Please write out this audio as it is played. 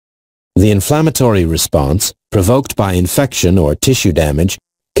The inflammatory response, provoked by infection or tissue damage,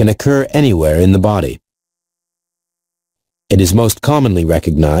 can occur anywhere in the body. It is most commonly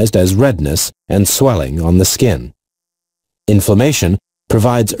recognized as redness and swelling on the skin. Inflammation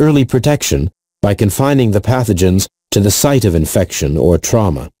provides early protection by confining the pathogens to the site of infection or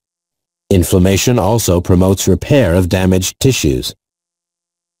trauma. Inflammation also promotes repair of damaged tissues.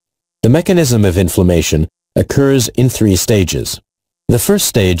 The mechanism of inflammation occurs in 3 stages. The first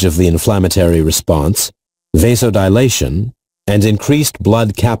stage of the inflammatory response, vasodilation, and increased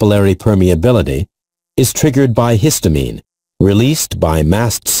blood capillary permeability, is triggered by histamine, released by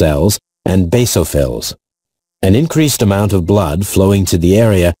mast cells and basophils. An increased amount of blood flowing to the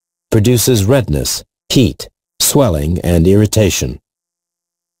area produces redness, heat, swelling, and irritation.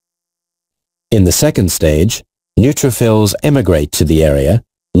 In the second stage, neutrophils emigrate to the area,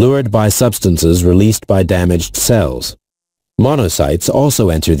 lured by substances released by damaged cells. Monocytes also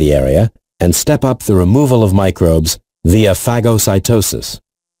enter the area and step up the removal of microbes via phagocytosis.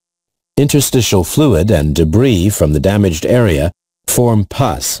 Interstitial fluid and debris from the damaged area form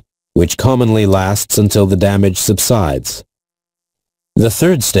pus, which commonly lasts until the damage subsides. The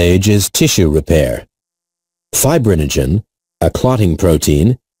third stage is tissue repair. Fibrinogen, a clotting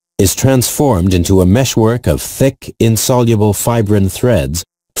protein, is transformed into a meshwork of thick, insoluble fibrin threads,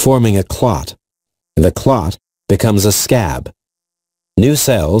 forming a clot. The clot becomes a scab. New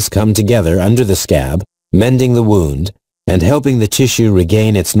cells come together under the scab, mending the wound and helping the tissue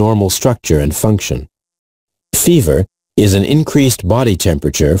regain its normal structure and function. Fever is an increased body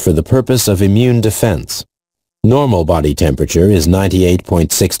temperature for the purpose of immune defense. Normal body temperature is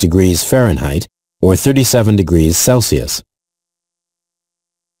 98.6 degrees Fahrenheit or 37 degrees Celsius.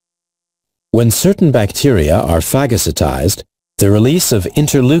 When certain bacteria are phagocytized, the release of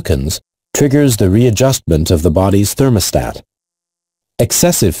interleukins triggers the readjustment of the body's thermostat.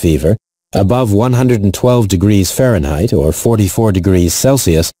 Excessive fever, above 112 degrees Fahrenheit or 44 degrees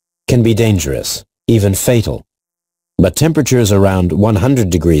Celsius, can be dangerous, even fatal. But temperatures around 100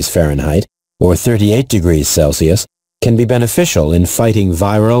 degrees Fahrenheit or 38 degrees Celsius can be beneficial in fighting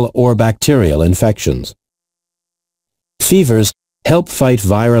viral or bacterial infections. Fevers help fight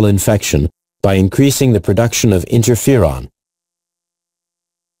viral infection by increasing the production of interferon.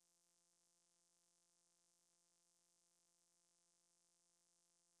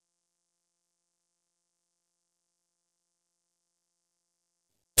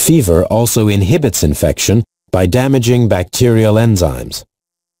 Fever also inhibits infection by damaging bacterial enzymes.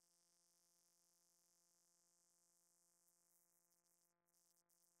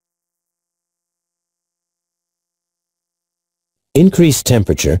 Increased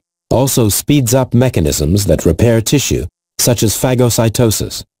temperature also speeds up mechanisms that repair tissue, such as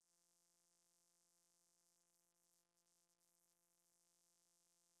phagocytosis.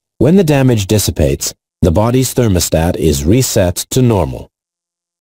 When the damage dissipates, the body's thermostat is reset to normal.